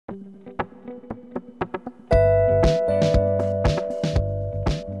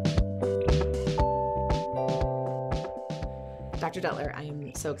Dr. Duthler, I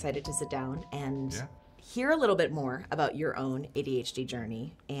am so excited to sit down and Yeah. hear a little bit more about your own ADHD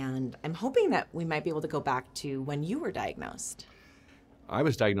journey. And I'm hoping that we might be able to go back to when you were diagnosed. I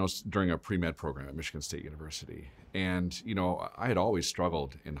was diagnosed during a pre-med program at Michigan State University. And, I had always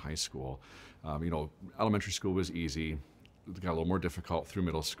struggled in high school. Elementary school was easy. It got a little more difficult through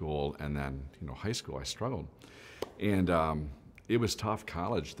middle school. And then, high school, I struggled. And it was tough.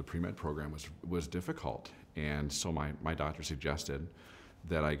 College, the pre-med program was difficult. And so my doctor suggested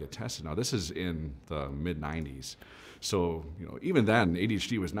that I get tested. Now, this is in the mid-90s. So, even then,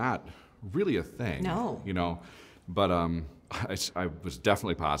 ADHD was not really a thing. No. But I was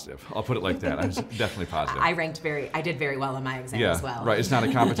definitely positive. I'll put it like that. I was definitely positive. I did very well in my exam as well. Right. It's not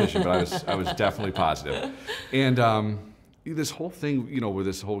a competition, but I was definitely positive. And this whole thing, with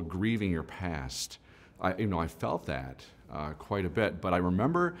this whole grieving your past, I felt that quite a bit. But I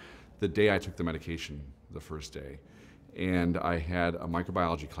remember the day I took the medication, the first day, and I had a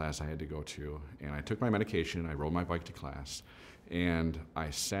microbiology class I had to go to, and I took my medication, I rode my bike to class, and I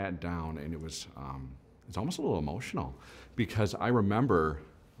sat down, and it's almost a little emotional, because I remember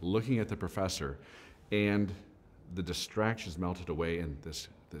looking at the professor, and the distractions melted away, and this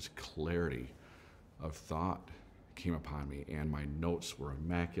clarity of thought came upon me, and my notes were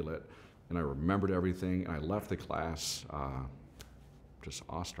immaculate, and I remembered everything, and I left the class just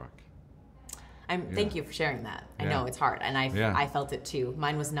awestruck. Thank you for sharing that. I know it's hard, and I felt it too.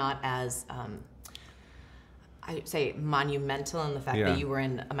 Mine was not as, I would say, monumental in the fact that you were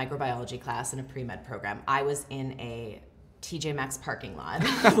in a microbiology class in a pre-med program. I was in a TJ Maxx parking lot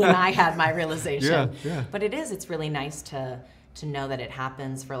when I had my realization. But it's really nice to know that it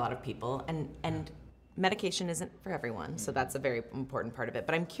happens for a lot of people, and medication isn't for everyone, so that's a very important part of it.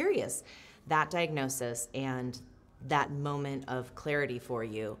 But I'm curious, that diagnosis and that moment of clarity for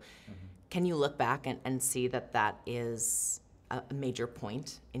you, can you look back and see that is a major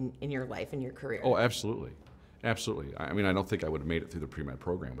point in your life, in your career? Oh, absolutely. Absolutely. I mean, I don't think I would have made it through the pre-med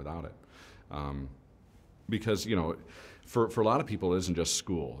program without it. Because, for a lot of people, it isn't just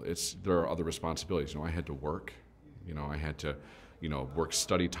school. There are other responsibilities. I had to work. I had to, work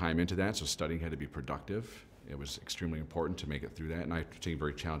study time into that, so studying had to be productive. It was extremely important to make it through that, and I took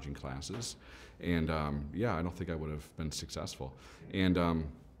very challenging classes. And, I don't think I would have been successful. And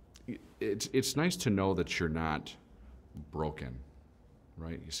it's nice to know that you're not broken,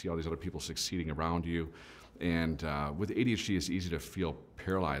 right? You see all these other people succeeding around you, and with ADHD, it's easy to feel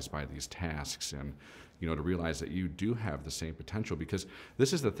paralyzed by these tasks, and to realize that you do have the same potential, because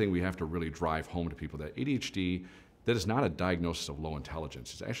this is the thing we have to really drive home to people, that ADHD, that is not a diagnosis of low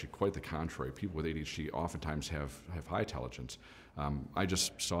intelligence. It's actually quite the contrary. People with ADHD oftentimes have high intelligence. I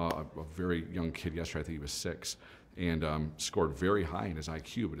just saw a very young kid yesterday, I think he was 6, and scored very high in his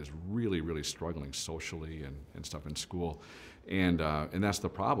IQ, but is really, really struggling socially and stuff in school. And that's the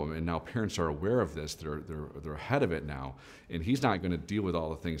problem. And now parents are aware of this. They're ahead of it now. And he's not going to deal with all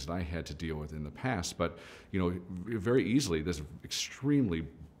the things that I had to deal with in the past. But very easily, this extremely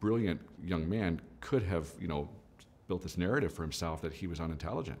brilliant young man could have built this narrative for himself that he was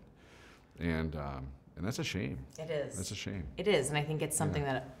unintelligent. And that's a shame. It is. That's a shame. It is, and I think it's something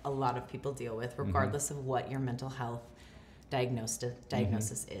that a lot of people deal with, regardless of what your mental health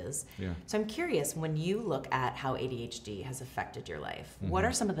diagnosis is. Yeah. So I'm curious, when you look at how ADHD has affected your life, what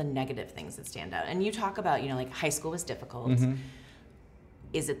are some of the negative things that stand out? And you talk about, like high school was difficult.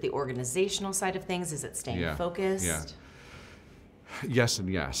 Is it the organizational side of things? Is it staying focused? Yeah. Yes and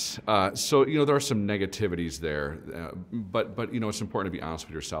yes. So, there are some negativities there, but it's important to be honest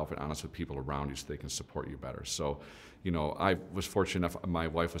with yourself and honest with people around you so they can support you better. So, I was fortunate enough, my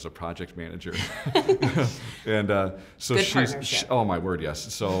wife was a project manager. And so oh my word,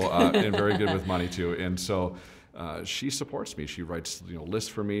 yes. So, and very good with money too. And so she supports me. She writes, lists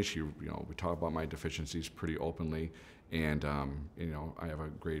for me. We talk about my deficiencies pretty openly. And I have a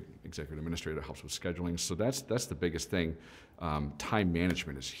great executive administrator that helps with scheduling. So that's the biggest thing. Time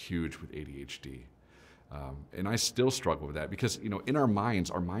management is huge with ADHD, and I still struggle with that because in our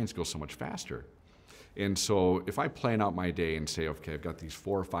minds go so much faster. And so if I plan out my day and say, okay, I've got these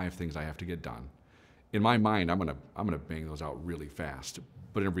 4 or 5 things I have to get done, in my mind I'm gonna bang those out really fast.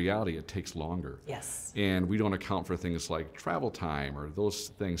 But in reality, it takes longer. Yes. And we don't account for things like travel time or those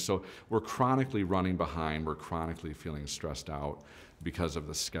things. So we're chronically running behind. We're chronically feeling stressed out because of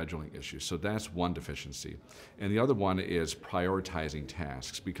the scheduling issue. So that's one deficiency. And the other one is prioritizing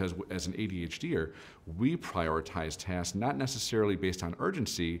tasks, because as an ADHDer, we prioritize tasks not necessarily based on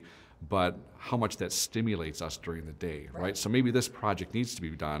urgency, but how much that stimulates us during the day, right? So maybe this project needs to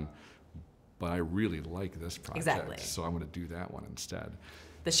be done, but I really like this project. Exactly. So I'm going to do that one instead.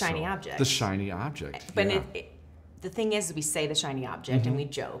 The shiny object. The shiny object. But yeah. the thing is, we say the shiny object and we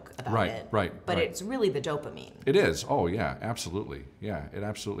joke about it. But it's really the dopamine. It is. Oh, yeah, absolutely. Yeah, it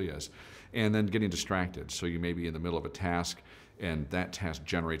absolutely is. And then getting distracted. So you may be in the middle of a task, and that task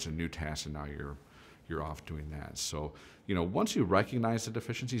generates a new task, and now you're off doing that. So, once you recognize the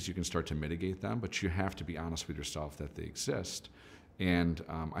deficiencies, you can start to mitigate them, but you have to be honest with yourself that they exist. And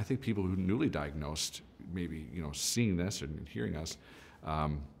I think people who are newly diagnosed, maybe, seeing this and hearing us,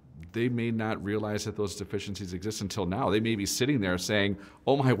 they may not realize that those deficiencies exist until now. They may be sitting there saying,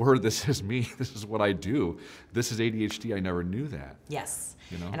 oh my word, this is me. This is what I do. This is ADHD. I never knew that. Yes.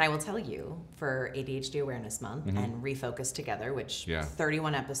 And I will tell you, for ADHD Awareness Month and Refocus Together, which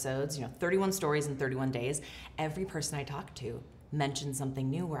 31 episodes, 31 stories in 31 days, every person I talked to mentioned something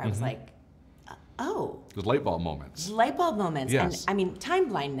new where I was like, oh. The light bulb moments. Light bulb moments. Yes. And time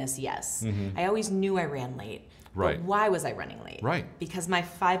blindness, yes. I always knew I ran late. Right. But why was I running late? Right. Because my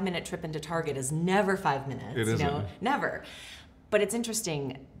 5-minute trip into Target is never 5 minutes. It isn't. Never. But it's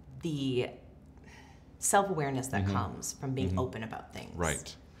interesting, the self-awareness that comes from being open about things.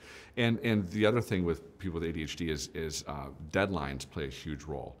 Right. And the other thing with people with ADHD is deadlines play a huge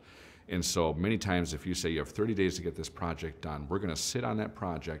role. And so many times if you say you have 30 days to get this project done, we're going to sit on that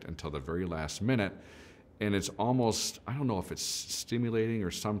project until the very last minute. And it's almost, I don't know if it's stimulating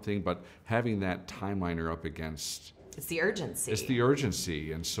or something, but having that timeliner up against... It's the urgency. It's the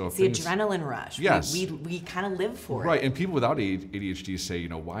urgency. And so it's the adrenaline rush. Yes. We kind of live for it. Right, and people without ADHD say,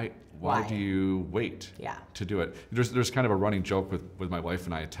 why do you wait to do it? There's kind of a running joke with my wife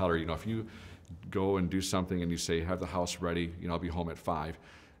and I tell her, if you go and do something and you say, have the house ready, I'll be home at 5,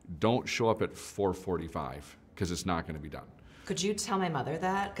 don't show up at 4:45 because it's not going to be done. Could you tell my mother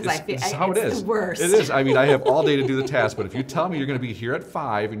that? Because I feel it's how it is. The worst. It is. I mean, I have all day to do the task, but if you tell me you're going to be here at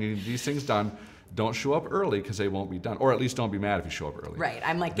 5 and you need these things done, don't show up early because they won't be done. Or at least don't be mad if you show up early. Right.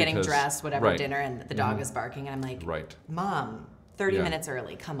 I'm like getting dressed, dinner, and the dog is barking, and I'm like, Mom, 30 minutes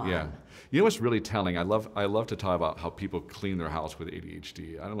early, come on. Yeah. You know what's really telling? I love to talk about how people clean their house with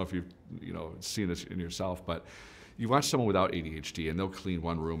ADHD. I don't know if you've seen this in yourself, but you watch someone without ADHD and they'll clean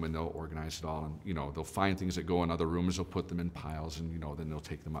one room and they'll organize it all, and they'll find things that go in other rooms, they'll put them in piles, and then they'll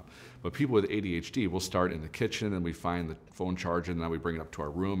take them up. But people with ADHD, we'll start in the kitchen and we find the phone charger, and then we bring it up to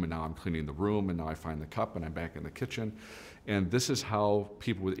our room, and now I'm cleaning the room, and now I find the cup and I'm back in the kitchen. And this is how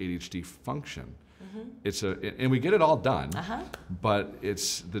people with ADHD function. And we get it all done, but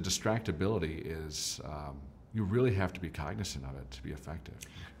it's the distractibility is you really have to be cognizant of it to be effective.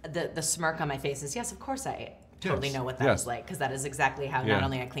 The smirk on my face is, yes, of course I totally know what that is like, because that is exactly how not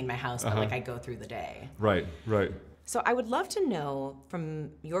only I clean my house, but I go through the day. Right. So I would love to know, from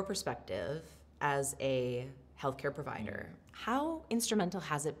your perspective as a healthcare provider, how instrumental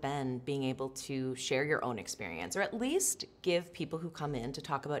has it been being able to share your own experience, or at least give people who come in to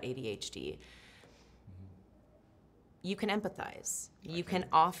talk about ADHD? You can empathize. You can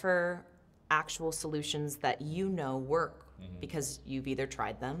offer actual solutions that work because you've either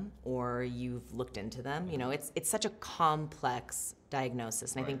tried them or you've looked into them. It's such a complex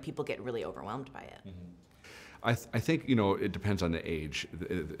diagnosis, and I think people get really overwhelmed by it. I think it depends on the age,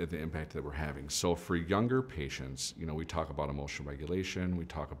 the impact that we're having. So for younger patients, we talk about emotional regulation, we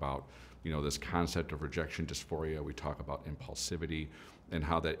talk about this concept of rejection dysphoria, we talk about impulsivity and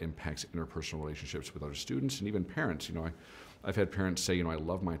how that impacts interpersonal relationships with other students and even parents. I've had parents say, I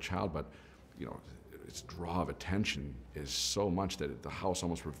love my child, but its draw of attention is so much that the house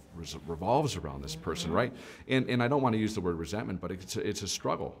almost revolves around this person, right? And I don't want to use the word resentment, but it's a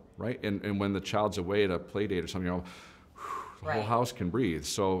struggle, right? And when the child's away at a play date or something, the whole house can breathe.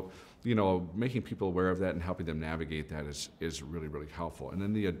 So, making people aware of that and helping them navigate that is really, really helpful. And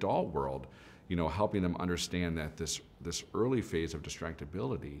in the adult world, helping them understand that this early phase of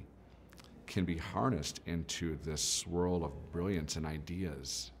distractibility can be harnessed into this swirl of brilliance and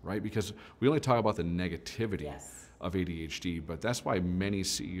ideas, right? Because we only talk about the negativity of ADHD, but that's why many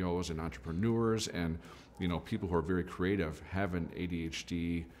CEOs and entrepreneurs and people who are very creative have an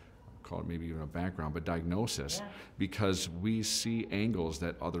ADHD, call it maybe even a background, but diagnosis, because we see angles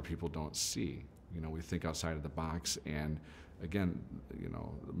that other people don't see. We think outside of the box, and again,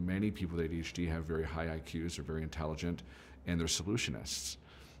 many people with ADHD have very high IQs, they're very intelligent, and they're solutionists.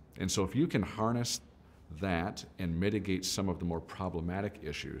 And so if you can harness that and mitigate some of the more problematic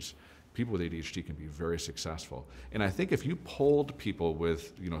issues, people with ADHD can be very successful. And I think if you polled people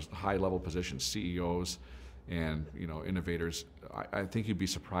with high-level positions, CEOs and innovators, I think you'd be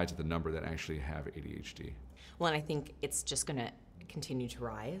surprised at the number that actually have ADHD. Well, and I think it's just going to continue to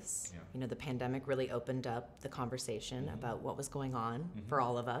rise. The pandemic really opened up the conversation about what was going on for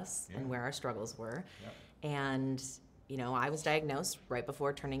all of us and where our struggles were. And I was diagnosed right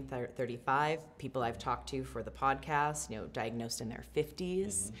before turning 35. People I've talked to for the podcast, diagnosed in their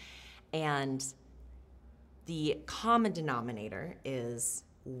 50s. And the common denominator is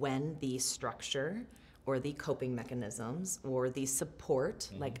when the structure or the coping mechanisms or the support,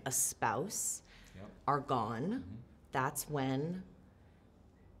 like a spouse, are gone, that's when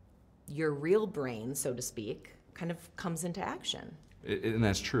your real brain, so to speak, kind of comes into action. And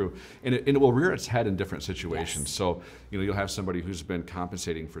that's true. And it will rear its head in different situations. Yes. So, you'll have somebody who's been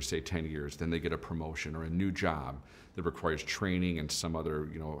compensating for, say, 10 years, then they get a promotion or a new job that requires training and some other,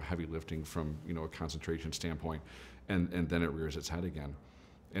 heavy lifting from, a concentration standpoint, and then it rears its head again.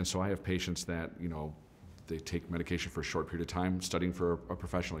 And so I have patients that, they take medication for a short period of time studying for a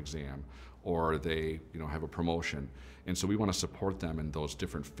professional exam, or they, have a promotion. And so we want to support them in those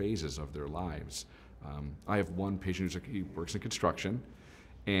different phases of their lives. I have one patient he works in construction,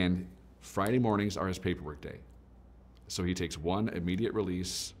 and Friday mornings are his paperwork day. So he takes one immediate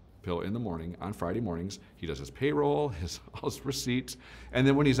release pill in the morning on Friday mornings. He does his payroll, all his receipts, and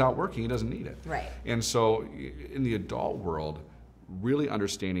then when he's out working, he doesn't need it. Right. And so in the adult world, really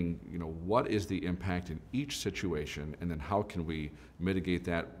understanding, what is the impact in each situation, and then how can we mitigate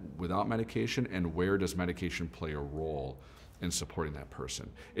that without medication, and where does medication play a role in supporting that person.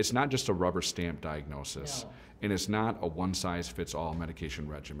 It's not just a rubber stamp diagnosis, and it's not a one-size-fits-all medication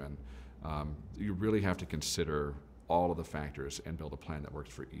regimen. You really have to consider all of the factors and build a plan that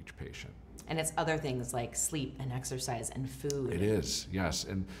works for each patient. And it's other things like sleep and exercise and food. It is, yes.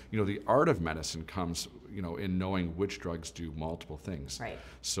 And the art of medicine comes, in knowing which drugs do multiple things. Right.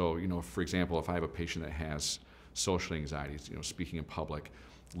 So, for example, if I have a patient that has social anxieties, speaking in public,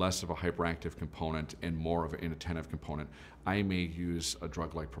 less of a hyperactive component and more of an inattentive component, I may use a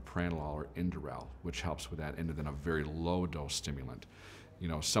drug like propranolol or Indirel, which helps with that, and then a very low dose stimulant.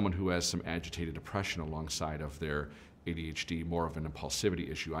 Someone who has some agitated depression alongside of their ADHD, more of an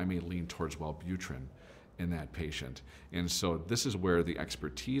impulsivity issue, I may lean towards Wellbutrin in that patient. And so this is where the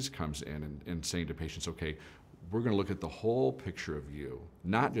expertise comes in and saying to patients, okay, we're going to look at the whole picture of you,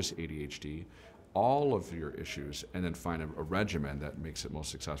 not just ADHD, all of your issues, and then find a regimen that makes it most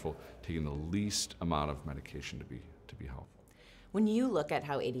successful, taking the least amount of medication to be helpful. When you look at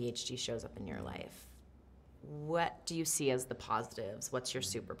how ADHD shows up in your life, what do you see as the positives? What's your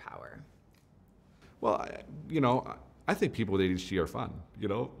superpower? Well, I think people with ADHD are fun.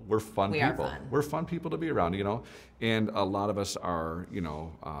 We're fun people. Are fun. We're fun people to be around. And a lot of us are,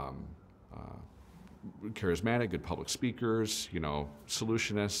 charismatic, good public speakers.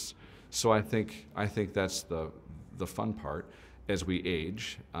 Solutionists. So I think that's the fun part as we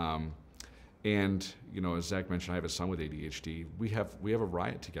age. And as Zach mentioned, I have a son with ADHD. We have a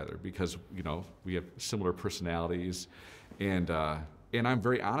riot together because we have similar personalities, and I'm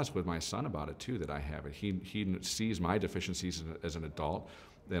very honest with my son about it too, that I have it. He sees my deficiencies as an adult,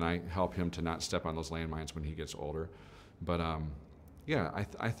 and I help him to not step on those landmines when he gets older. But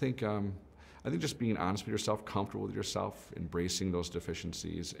I think just being honest with yourself, comfortable with yourself, embracing those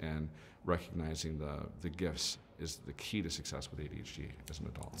deficiencies, and recognizing the gifts is the key to success with ADHD as an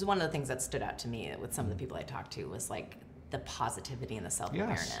adult. So one of the things that stood out to me with some of the people I talked to was like the positivity and the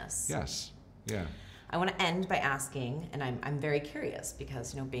self-awareness. Yes. Yeah. I want to end by asking, and I'm very curious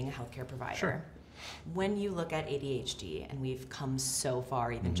because being a healthcare provider, sure. When you look at ADHD, and we've come so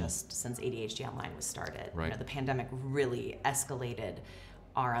far even just since ADHD Online was started, right. The pandemic really escalated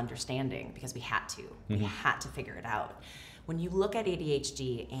our understanding because we had to. We had to figure it out. When you look at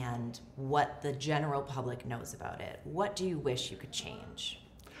ADHD and what the general public knows about it, what do you wish you could change?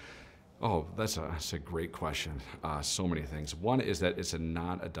 Oh, that's a great question. So many things. One is that it's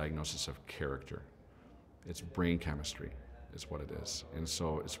not a diagnosis of character. It's brain chemistry is what it is. And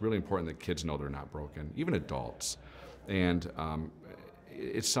so it's really important that kids know they're not broken, even adults. And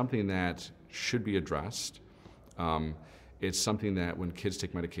it's something that should be addressed. It's something that when kids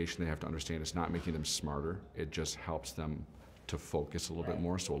take medication, they have to understand it's not making them smarter. It just helps them to focus a little bit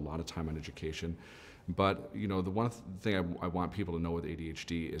more, so a lot of time on education. But the one thing I want people to know with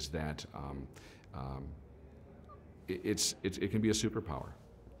ADHD is that it can be a superpower.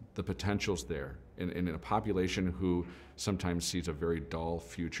 The potential's there. In a population who sometimes sees a very dull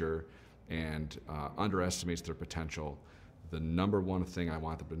future and underestimates their potential, the number one thing I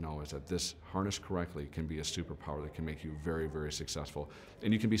want them to know is that this, harnessed correctly, can be a superpower that can make you very, very successful.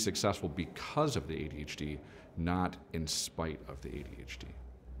 And you can be successful because of the ADHD, not in spite of the ADHD.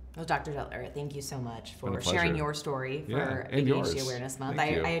 Well, Dr. Duthler, thank you so much for sharing your story for and ADHD yours. Awareness Month.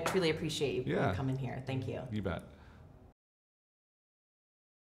 Thank you. I truly appreciate you coming here. Thank you. You bet.